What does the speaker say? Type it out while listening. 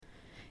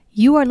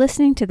You are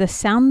listening to the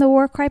Sound the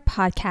War Cry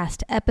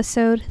podcast,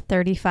 episode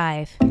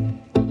 35.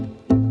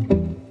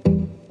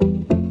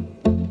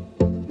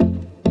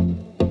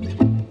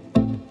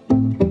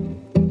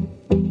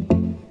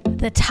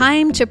 The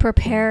time to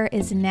prepare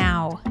is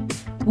now.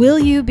 Will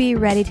you be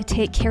ready to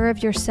take care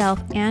of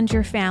yourself and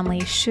your family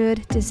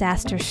should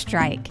disaster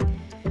strike?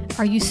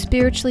 Are you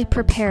spiritually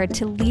prepared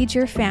to lead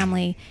your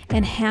family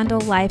and handle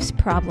life's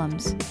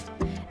problems?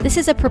 This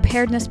is a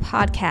preparedness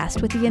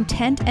podcast with the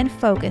intent and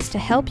focus to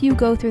help you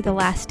go through the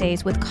last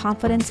days with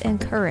confidence and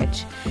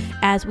courage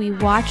as we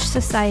watch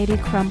society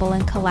crumble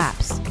and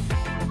collapse.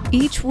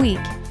 Each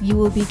week, you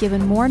will be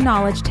given more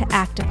knowledge to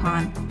act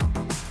upon.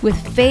 With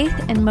faith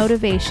and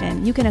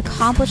motivation, you can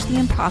accomplish the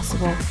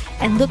impossible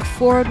and look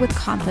forward with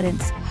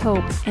confidence,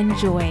 hope, and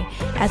joy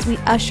as we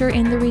usher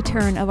in the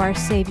return of our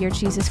Savior,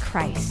 Jesus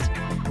Christ.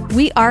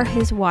 We are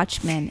His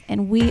watchmen,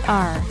 and we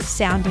are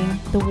sounding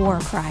the war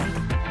cry.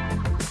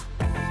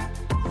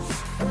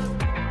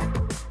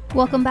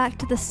 Welcome back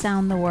to the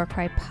Sound the War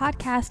Cry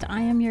podcast.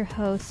 I am your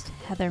host,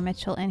 Heather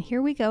Mitchell, and here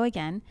we go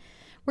again.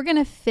 We're going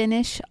to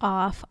finish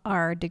off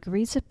our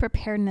Degrees of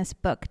Preparedness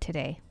book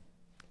today.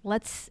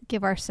 Let's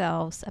give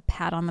ourselves a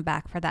pat on the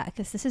back for that,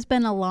 because this has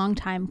been a long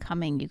time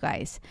coming, you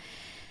guys.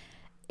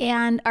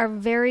 And our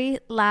very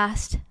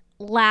last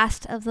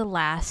of the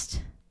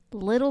last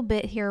little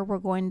bit here we're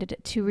going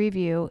to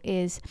review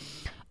is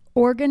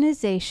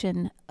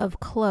organization of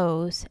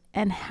clothes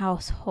and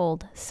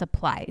household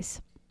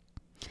supplies.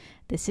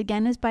 This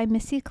again is by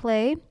Missy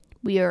Clay.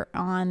 We are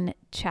on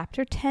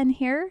chapter 10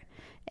 here.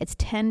 It's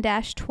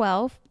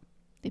 10-12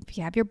 if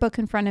you have your book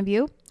in front of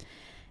you.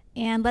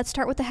 And let's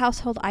start with the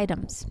household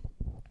items.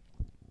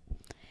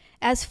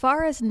 As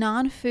far as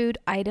non-food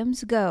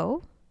items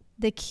go,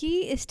 the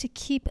key is to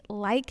keep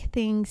like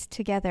things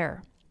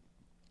together.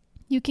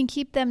 You can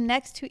keep them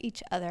next to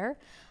each other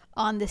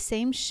on the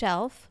same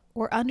shelf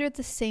or under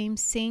the same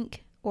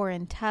sink or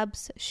in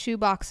tubs, shoe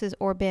boxes,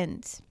 or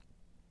bins.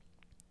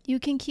 You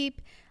can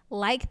keep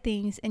like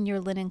things in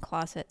your linen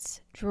closets,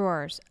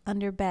 drawers,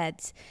 under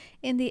beds,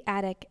 in the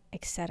attic,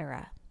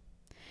 etc.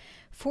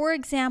 For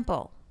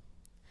example,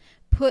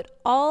 put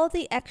all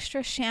the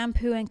extra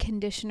shampoo and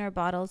conditioner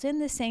bottles in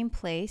the same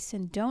place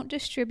and don't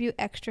distribute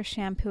extra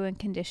shampoo and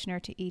conditioner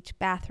to each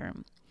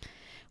bathroom.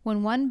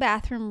 When one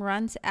bathroom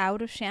runs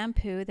out of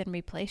shampoo, then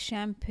replace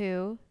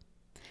shampoo.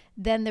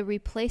 Then the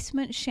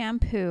replacement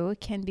shampoo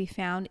can be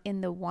found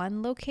in the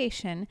one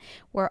location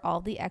where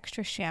all the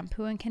extra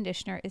shampoo and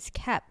conditioner is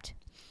kept.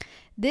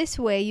 This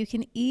way, you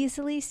can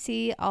easily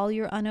see all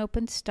your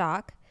unopened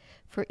stock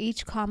for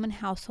each common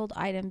household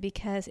item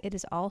because it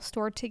is all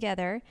stored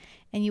together,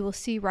 and you will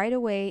see right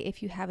away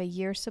if you have a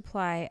year's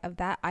supply of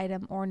that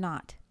item or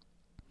not.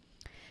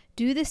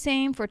 Do the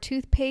same for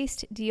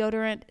toothpaste,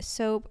 deodorant,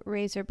 soap,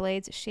 razor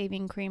blades,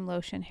 shaving cream,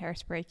 lotion,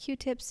 hairspray,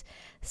 Q-tips,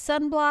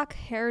 sunblock,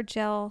 hair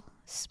gel,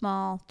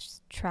 small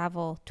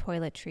travel,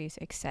 toiletries,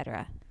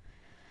 etc.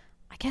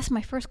 I guess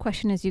my first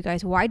question is, you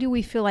guys, why do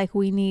we feel like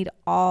we need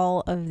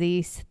all of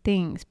these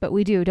things? But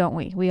we do, don't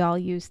we? We all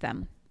use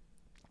them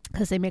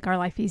because they make our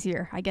life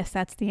easier. I guess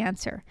that's the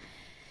answer.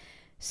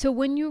 So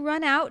when you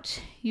run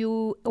out,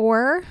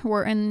 or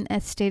we're in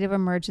a state of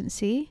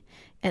emergency,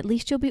 at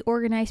least you'll be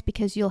organized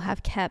because you'll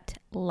have kept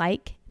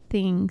like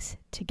things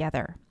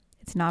together.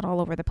 It's not all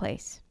over the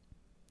place.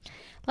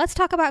 Let's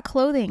talk about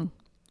clothing.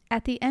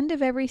 At the end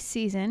of every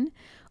season,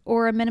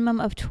 or a minimum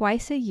of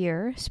twice a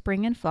year,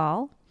 spring and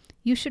fall,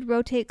 you should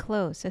rotate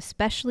clothes,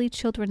 especially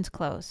children's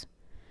clothes.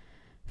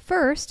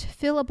 First,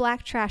 fill a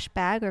black trash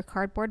bag or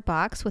cardboard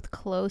box with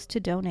clothes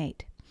to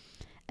donate.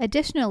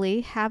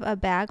 Additionally, have a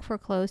bag for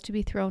clothes to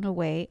be thrown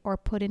away or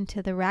put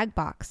into the rag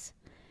box.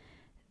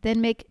 Then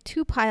make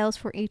 2 piles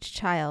for each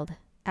child,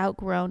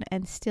 outgrown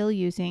and still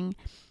using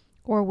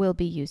or will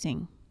be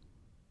using.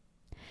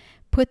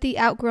 Put the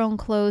outgrown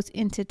clothes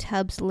into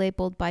tubs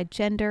labeled by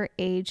gender,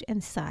 age,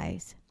 and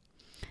size.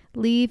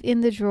 Leave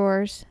in the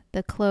drawers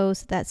the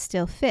clothes that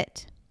still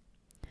fit.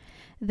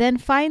 Then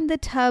find the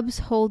tubs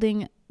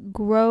holding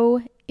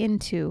grow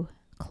into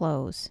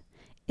clothes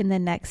in the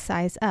next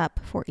size up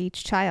for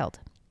each child.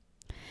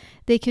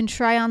 They can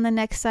try on the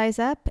next size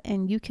up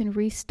and you can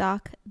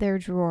restock their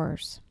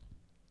drawers.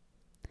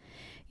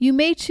 You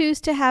may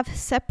choose to have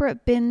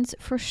separate bins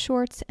for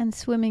shorts and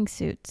swimming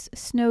suits,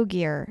 snow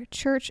gear,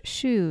 church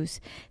shoes,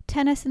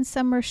 tennis and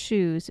summer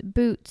shoes,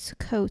 boots,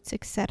 coats,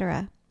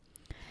 etc.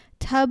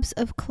 Tubs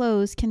of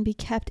clothes can be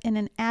kept in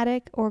an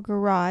attic or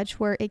garage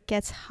where it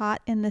gets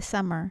hot in the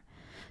summer,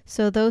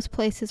 so those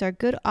places are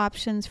good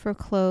options for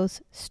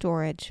clothes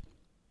storage.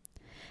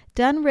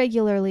 Done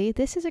regularly,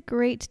 this is a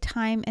great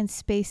time and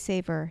space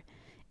saver.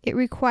 It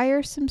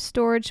requires some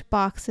storage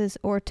boxes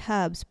or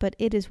tubs, but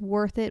it is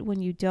worth it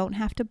when you don't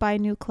have to buy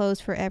new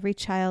clothes for every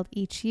child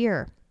each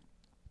year.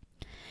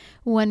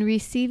 When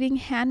receiving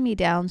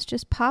hand-me-downs,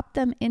 just pop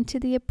them into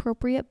the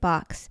appropriate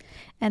box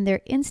and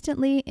they're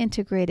instantly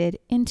integrated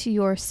into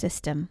your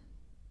system.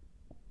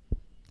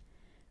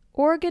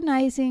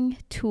 Organizing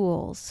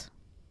tools.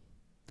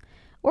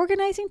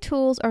 Organizing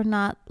tools are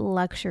not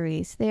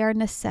luxuries, they are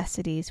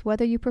necessities.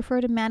 Whether you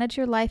prefer to manage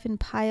your life in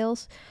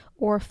piles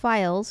or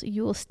files,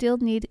 you will still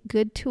need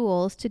good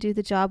tools to do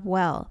the job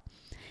well.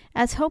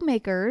 As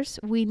homemakers,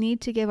 we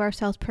need to give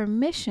ourselves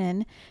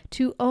permission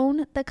to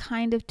own the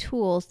kind of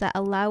tools that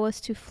allow us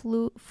to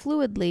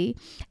fluidly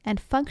and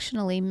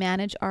functionally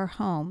manage our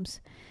homes.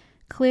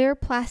 Clear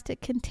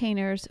plastic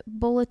containers,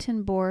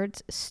 bulletin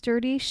boards,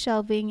 sturdy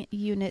shelving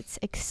units,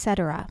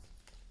 etc.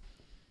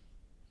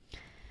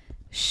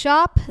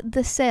 Shop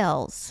the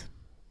sales.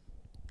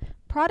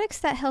 Products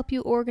that help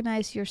you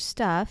organize your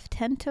stuff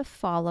tend to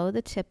follow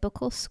the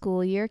typical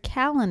school year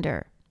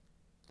calendar.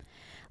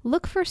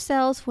 Look for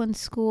sales when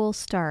school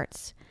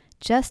starts,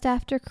 just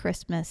after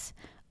Christmas,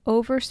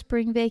 over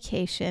spring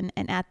vacation,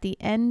 and at the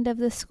end of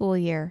the school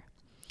year.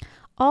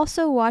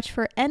 Also watch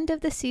for end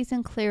of the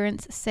season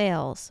clearance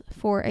sales.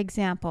 For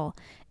example,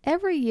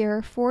 every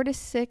year, 4 to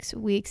 6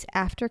 weeks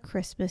after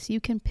Christmas,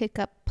 you can pick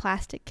up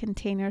plastic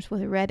containers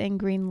with red and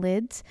green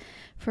lids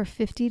for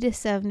 50 to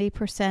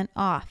 70%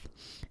 off,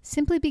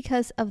 simply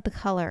because of the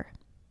color.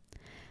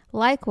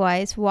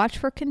 Likewise, watch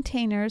for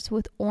containers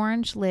with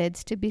orange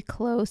lids to be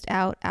closed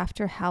out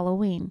after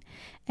Halloween,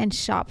 and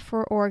shop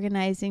for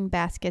organizing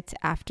baskets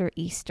after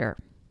Easter.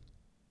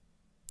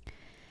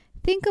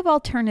 Think of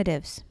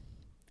alternatives.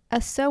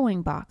 A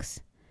sewing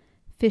box,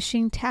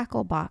 fishing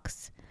tackle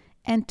box,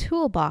 and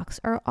toolbox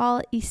are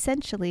all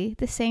essentially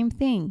the same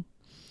thing.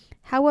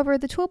 However,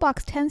 the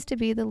toolbox tends to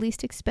be the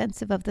least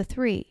expensive of the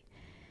three.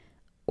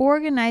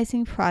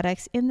 Organizing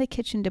products in the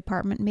kitchen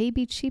department may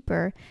be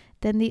cheaper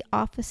than the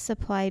office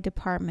supply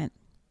department,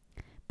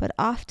 but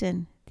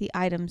often the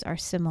items are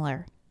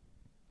similar.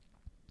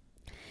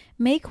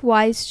 Make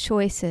wise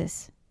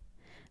choices.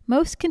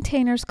 Most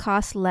containers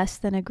cost less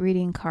than a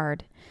greeting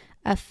card,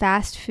 a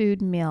fast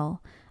food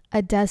meal,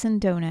 a dozen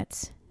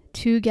donuts,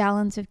 2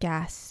 gallons of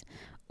gas,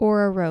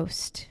 or a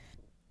roast.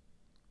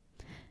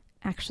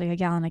 Actually, a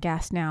gallon of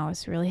gas now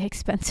is really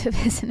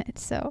expensive, isn't it?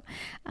 So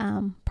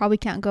probably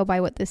can't go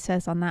by what this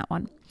says on that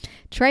one.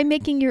 Try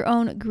making your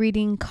own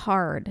greeting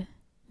card.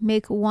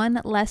 Make one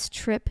less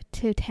trip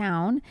to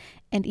town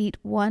and eat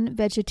one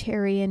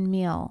vegetarian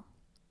meal.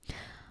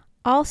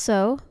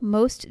 Also,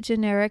 most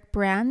generic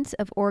brands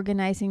of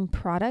organizing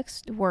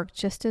products work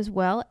just as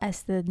well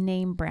as the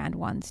name brand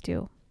ones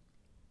do.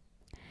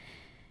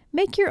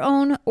 Make your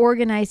own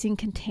organizing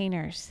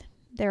containers.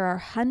 There are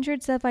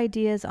hundreds of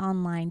ideas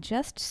online.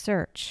 Just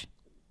search.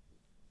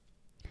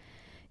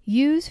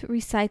 Use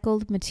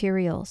recycled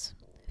materials.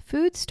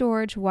 Food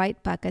storage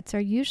white buckets are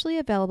usually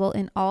available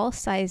in all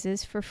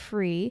sizes for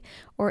free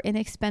or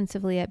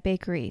inexpensively at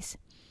bakeries.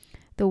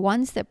 The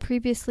ones that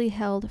previously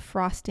held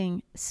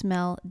frosting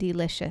smell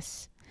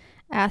delicious.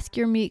 Ask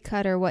your meat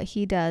cutter what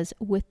he does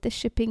with the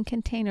shipping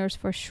containers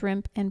for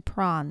shrimp and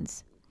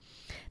prawns.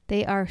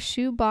 They are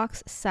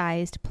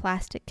shoebox-sized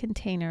plastic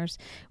containers,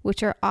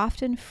 which are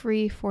often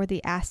free for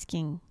the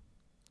asking.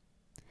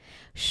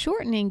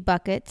 Shortening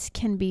buckets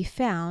can be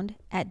found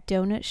at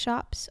donut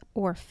shops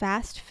or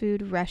fast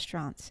food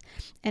restaurants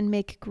and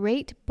make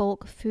great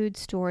bulk food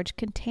storage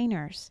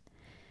containers.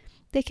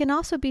 They can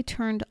also be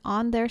turned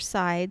on their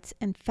sides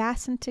and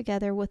fastened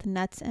together with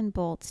nuts and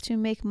bolts to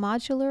make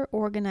modular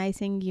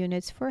organizing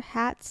units for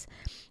hats,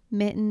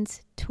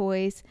 mittens,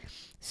 toys,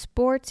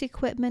 sports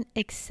equipment,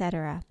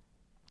 etc.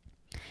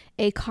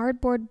 A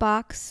cardboard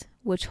box,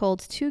 which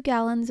holds 2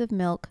 gallons of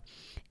milk,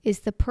 is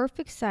the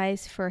perfect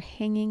size for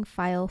hanging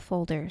file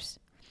folders.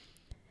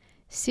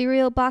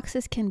 Cereal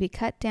boxes can be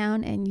cut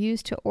down and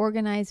used to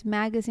organize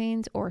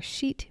magazines or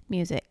sheet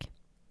music.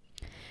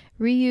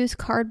 Reuse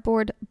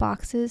cardboard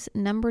boxes,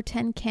 number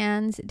 10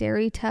 cans,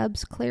 dairy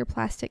tubs, clear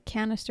plastic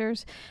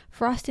canisters,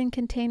 frosting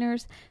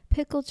containers,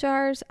 pickle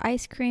jars,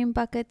 ice cream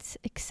buckets,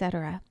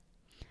 etc.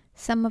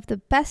 Some of the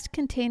best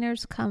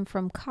containers come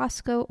from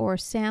Costco or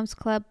Sam's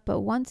Club, but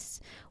once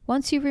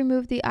you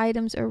remove the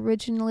items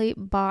originally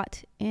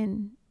bought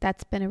in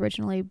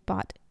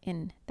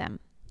them.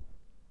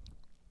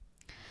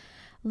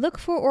 Look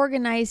for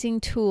organizing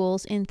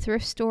tools in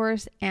thrift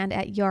stores and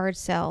at yard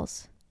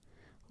sales.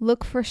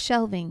 Look for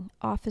shelving,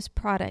 office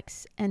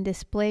products, and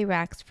display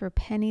racks for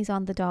pennies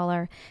on the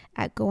dollar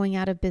at going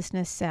out of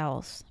business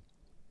sales.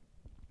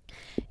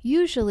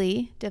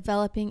 Usually,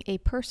 developing a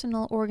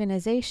personal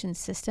organization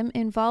system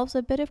involves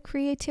a bit of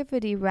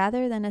creativity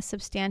rather than a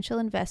substantial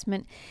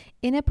investment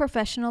in a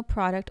professional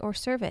product or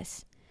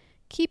service.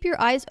 Keep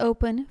your eyes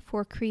open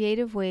for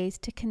creative ways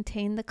to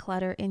contain the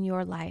clutter in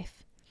your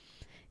life.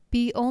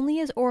 Be only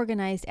as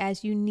organized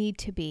as you need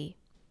to be.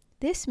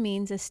 This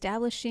means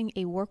establishing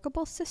a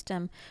workable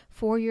system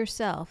for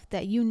yourself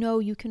that you know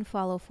you can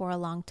follow for a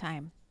long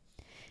time.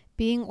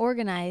 Being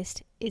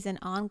organized is an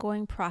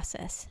ongoing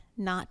process,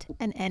 not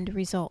an end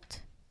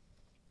result.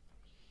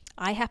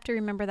 I have to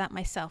remember that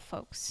myself,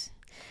 folks.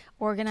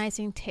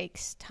 Organizing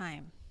takes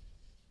time.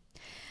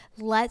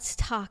 Let's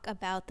talk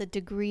about the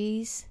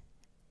degrees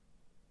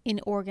in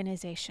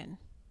organization.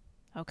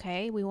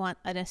 Okay, we want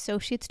an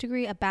associate's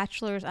degree, a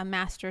bachelor's, a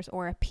master's,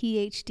 or a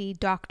PhD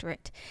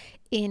doctorate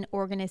in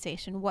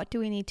organization. What do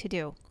we need to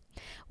do?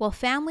 Well,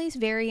 families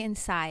vary in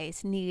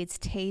size, needs,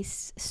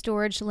 tastes,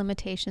 storage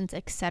limitations,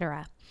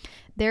 etc.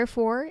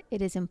 Therefore,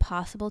 it is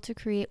impossible to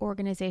create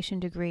organization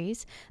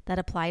degrees that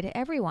apply to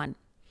everyone.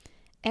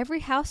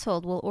 Every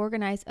household will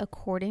organize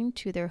according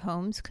to their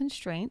home's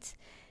constraints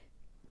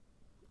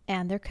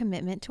and their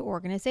commitment to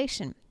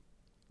organization.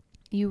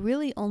 You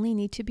really only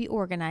need to be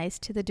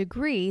organized to the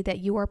degree that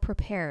you are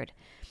prepared.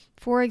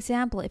 For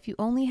example, if you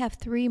only have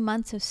 3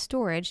 months of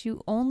storage,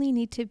 you only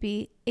need to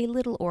be a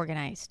little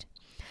organized.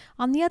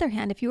 On the other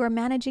hand, if you are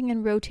managing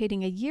and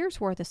rotating a year's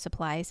worth of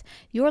supplies,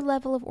 your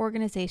level of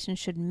organization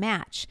should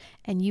match,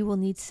 and you will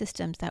need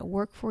systems that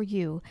work for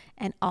you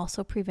and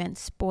also prevent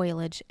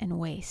spoilage and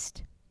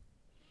waste.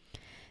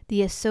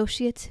 The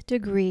associate's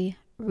degree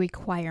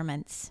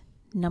requirements.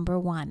 Number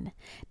 1,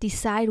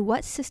 decide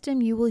what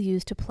system you will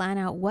use to plan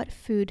out what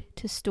food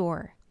to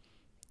store.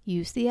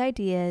 Use the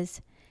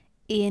ideas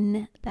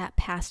in that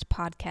past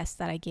podcast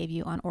that I gave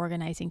you on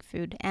organizing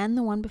food and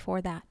the one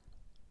before that.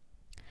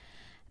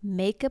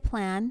 Make a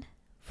plan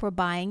for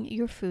buying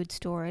your food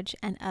storage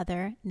and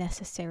other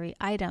necessary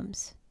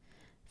items,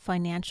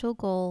 financial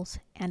goals,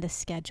 and a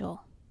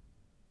schedule.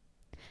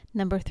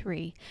 Number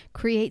 3,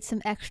 create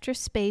some extra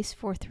space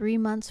for 3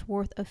 months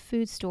worth of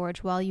food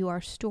storage while you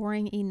are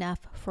storing enough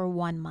for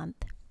 1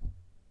 month.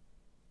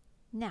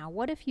 Now,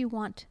 what if you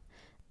want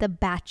the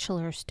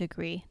bachelor's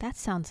degree? That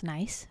sounds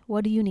nice.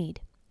 What do you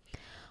need?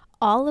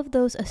 All of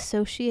those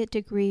associate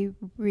degree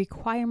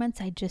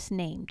requirements I just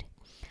named,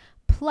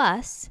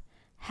 plus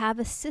have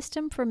a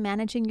system for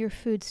managing your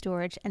food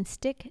storage and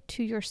stick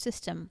to your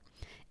system.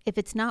 If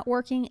it's not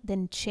working,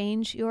 then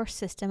change your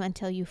system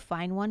until you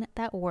find one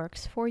that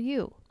works for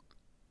you.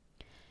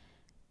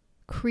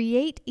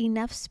 Create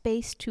enough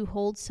space to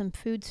hold some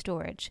food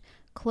storage,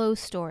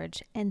 clothes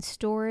storage, and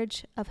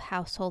storage of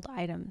household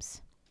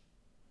items.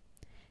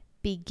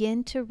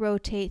 Begin to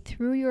rotate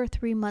through your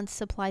 3-month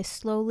supply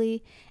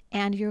slowly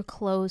and your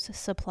clothes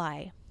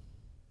supply.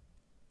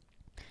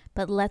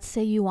 But let's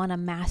say you want a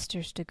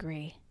master's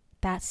degree.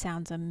 That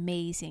sounds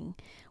amazing.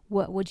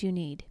 What would you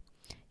need?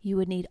 You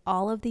would need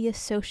all of the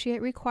associate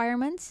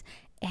requirements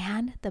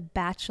and the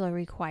bachelor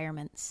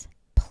requirements,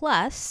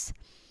 plus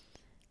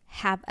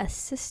have a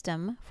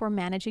system for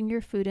managing your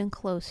food and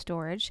clothes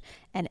storage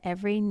and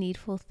every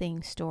needful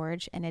thing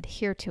storage and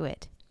adhere to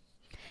it.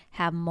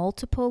 Have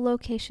multiple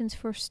locations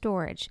for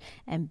storage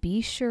and be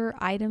sure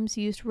items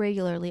used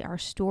regularly are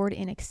stored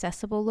in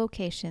accessible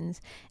locations,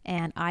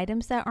 and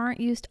items that aren't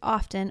used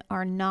often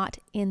are not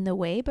in the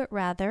way but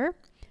rather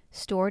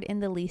stored in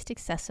the least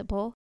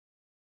accessible.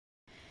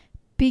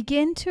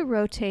 Begin to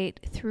rotate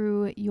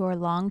through your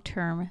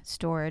long-term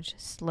storage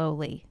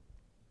slowly.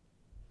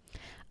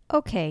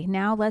 Okay,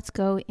 now let's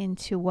go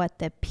into what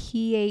the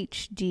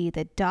PhD,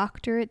 the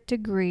doctorate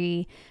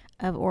degree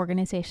of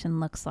organization,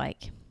 looks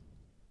like.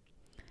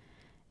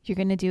 You're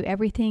going to do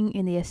everything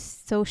in the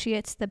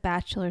associates, the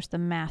bachelors, the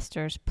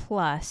masters,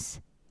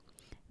 plus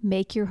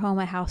make your home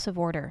a house of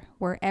order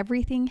where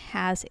everything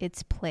has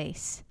its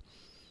place.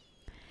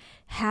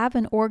 Have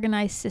an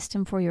organized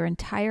system for your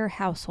entire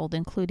household,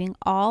 including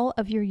all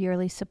of your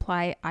yearly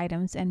supply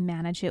items, and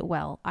manage it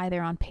well,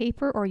 either on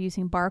paper or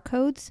using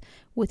barcodes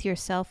with your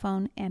cell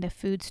phone and a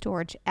food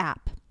storage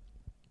app.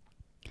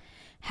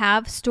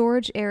 Have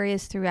storage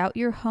areas throughout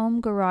your home,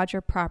 garage,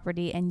 or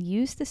property, and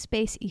use the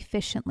space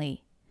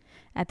efficiently.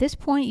 At this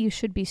point, you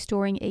should be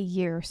storing a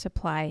year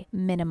supply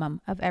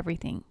minimum of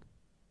everything.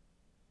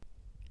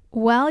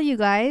 Well, you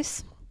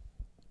guys,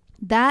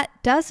 that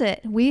does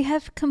it. We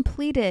have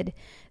completed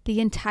the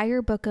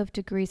entire book of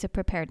Degrees of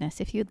Preparedness.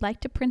 If you'd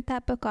like to print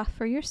that book off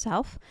for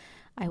yourself,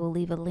 I will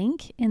leave a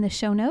link in the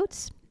show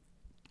notes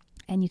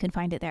and you can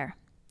find it there.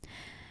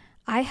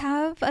 I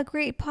have a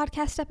great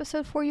podcast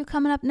episode for you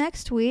coming up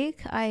next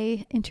week.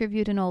 I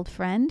interviewed an old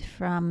friend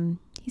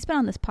he's been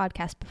on this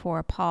podcast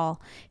before, Paul.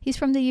 He's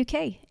from the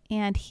UK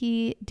and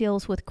he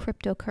deals with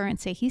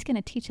cryptocurrency. He's going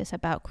to teach us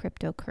about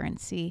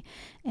cryptocurrency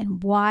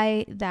and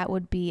why that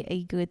would be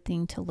a good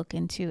thing to look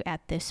into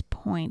at this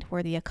point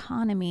where the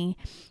economy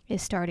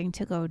is starting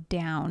to go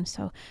down.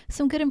 So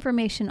some good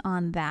information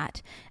on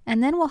that.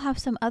 And then we'll have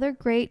some other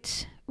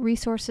great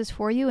resources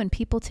for you and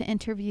people to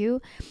interview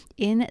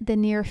in the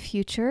near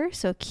future.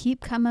 So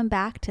keep coming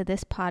back to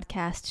this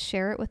podcast,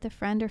 share it with a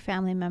friend or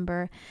family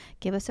member,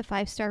 give us a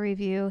 5-star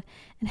review,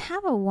 and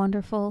have a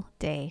wonderful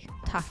day.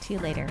 Talk to you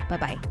later.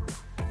 Bye-bye.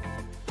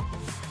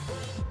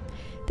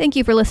 Thank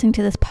you for listening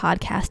to this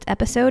podcast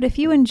episode. If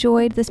you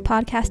enjoyed this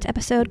podcast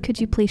episode, could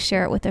you please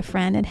share it with a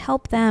friend and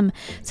help them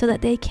so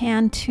that they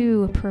can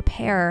too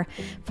prepare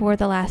for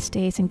the last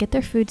days and get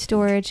their food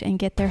storage and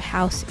get their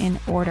house in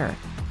order.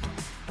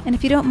 And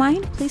if you don't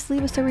mind, please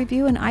leave us a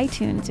review in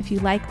iTunes. If you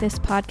like this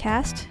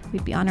podcast,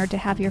 we'd be honored to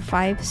have your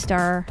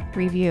 5-star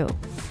review.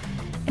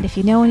 And if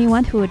you know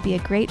anyone who would be a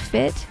great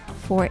fit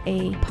for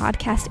a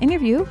podcast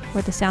interview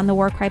for the Sound the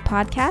Warcry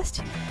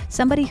podcast,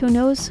 somebody who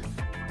knows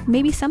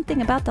maybe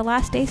something about the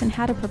last days and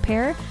how to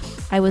prepare,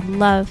 I would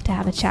love to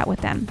have a chat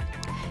with them.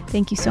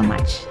 Thank you so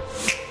much.